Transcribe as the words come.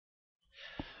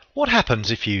What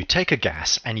happens if you take a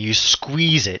gas and you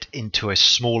squeeze it into a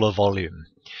smaller volume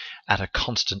at a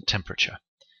constant temperature?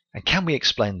 And can we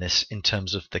explain this in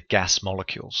terms of the gas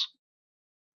molecules?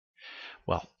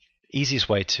 Well, easiest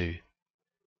way to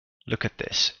look at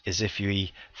this is if you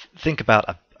think about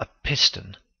a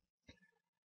piston,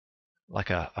 like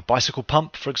a bicycle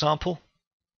pump, for example,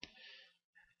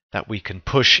 that we can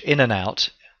push in and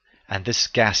out, and this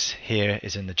gas here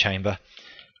is in the chamber.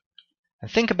 And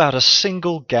think about a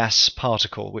single gas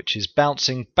particle which is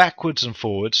bouncing backwards and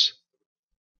forwards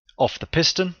off the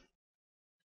piston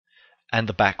and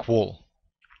the back wall.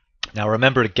 Now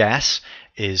remember, a gas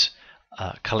is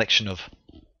a collection of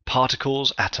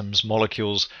particles, atoms,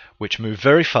 molecules, which move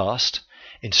very fast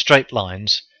in straight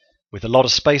lines with a lot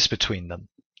of space between them,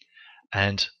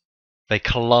 and they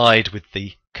collide with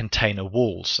the container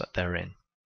walls that they're in.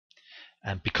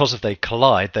 And because they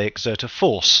collide, they exert a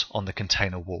force on the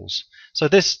container walls. So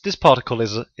this particle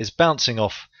is bouncing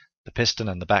off the piston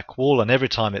and the back wall, and every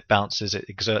time it bounces it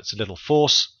exerts a little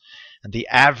force, and the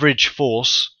average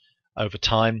force over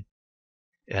time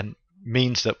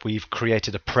means that we've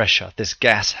created a pressure. This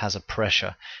gas has a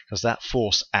pressure because that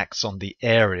force acts on the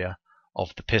area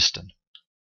of the piston.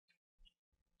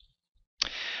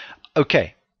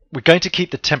 Okay, we're going to keep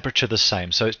the temperature the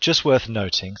same, so it's just worth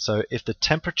noting. So if the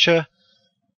temperature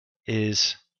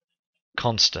is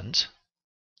constant,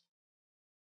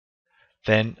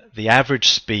 then the average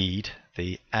speed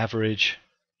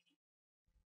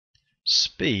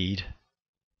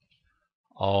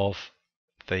of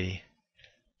the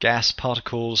gas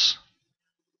particles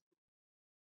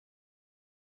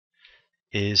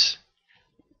is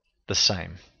the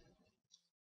same.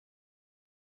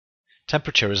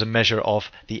 Temperature is a measure of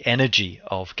the energy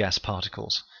of gas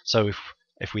particles. So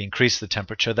if we increase the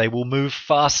temperature, they will move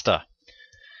faster.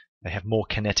 They have more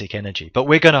kinetic energy. But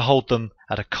we're going to hold them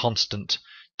at a constant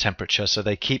temperature, so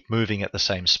they keep moving at the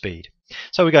same speed.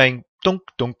 So we're going dunk,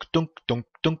 dunk, dunk, dunk,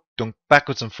 dunk, dunk,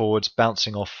 backwards and forwards,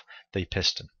 bouncing off the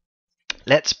piston.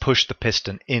 Let's push the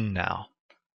piston in now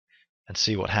and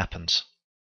see what happens.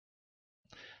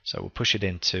 So we'll push it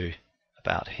into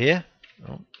about here.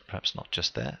 Oh, perhaps not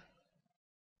just there.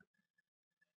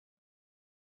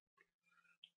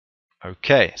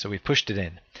 Okay, so we've pushed it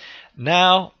in.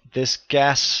 Now this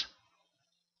gas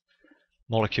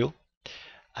molecule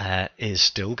is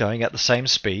still going at the same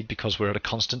speed because we're at a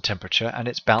constant temperature, and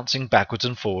it's bouncing backwards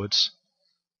and forwards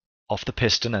off the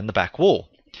piston and the back wall.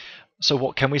 So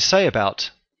what can we say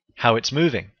about how it's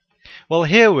moving? Well,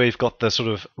 here we've got the sort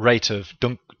of rate of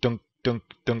dunk, dunk, dunk,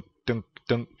 dunk, dunk,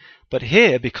 dunk. But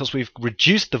here, because we've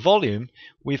reduced the volume,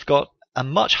 we've got a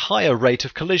much higher rate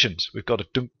of collisions. We've got a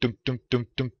dunk, dunk, dunk, dunk,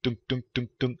 dunk, dunk, dunk, dunk,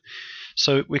 dunk.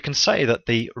 So we can say that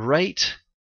the rate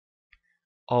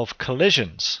of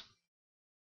collisions,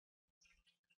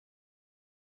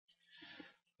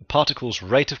 the particle's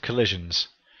rate of collisions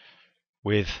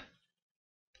with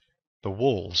the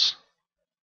walls,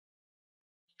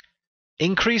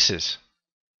 increases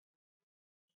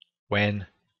when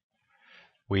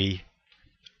we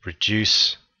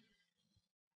reduce,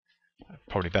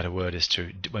 probably a better word is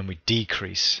when we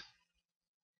decrease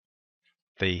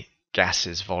the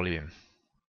gas's volume,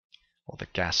 or the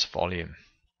gas volume.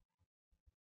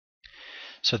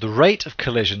 So the rate of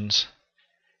collisions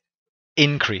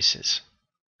increases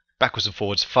backwards and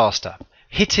forwards faster,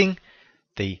 hitting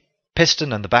the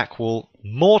piston and the back wall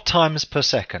more times per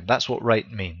second. That's what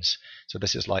rate means. So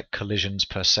this is like collisions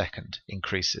per second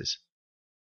increases.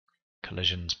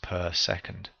 Collisions per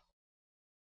second.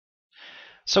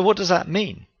 So what does that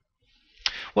mean?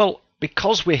 Well,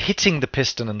 because we're hitting the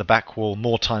piston and the back wall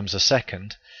more times a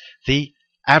second, the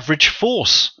average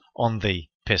force on the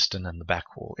piston and the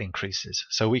back wall increases.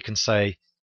 So we can say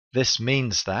this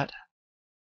means that,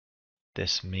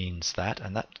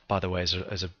 and that, by the way,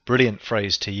 is a brilliant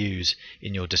phrase to use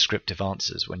in your descriptive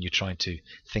answers when you're trying to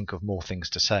think of more things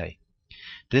to say.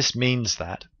 This means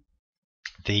that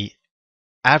the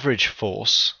average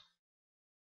force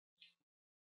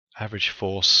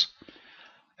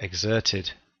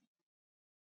exerted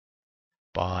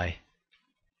by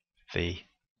the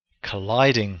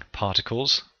colliding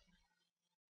particles,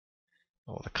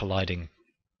 or the colliding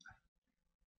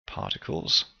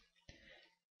particles,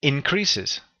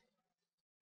 increases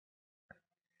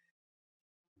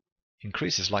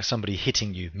like somebody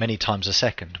hitting you many times a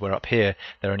second, where up here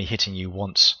they're only hitting you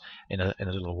once in a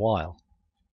little while.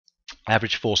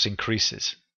 Average force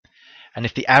increases. And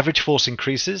if the average force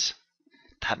increases,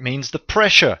 that means the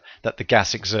pressure that the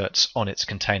gas exerts on its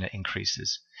container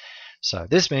increases. So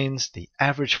this means the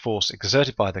average force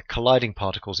exerted by the colliding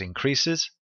particles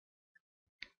increases,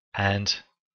 and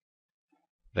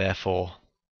therefore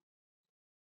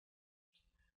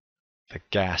the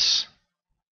gas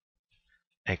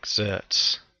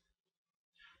exerts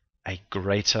a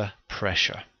greater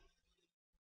pressure.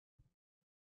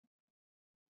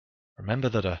 Remember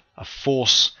that a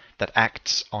force that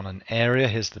acts on an area,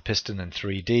 here's the piston in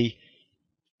 3D,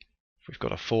 if we've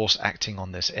got a force acting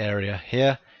on this area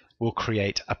here, will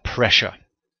create a pressure.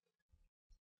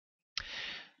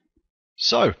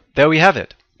 So, there we have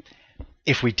it.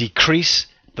 If we decrease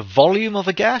the volume of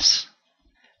a gas,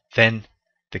 then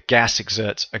the gas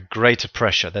exerts a greater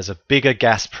pressure. There's a bigger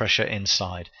gas pressure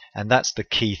inside, and that's the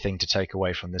key thing to take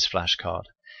away from this flashcard.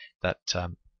 That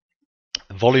the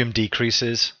volume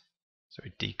decreases, so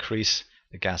we decrease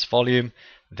the gas volume,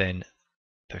 then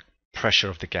the pressure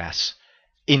of the gas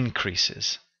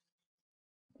increases.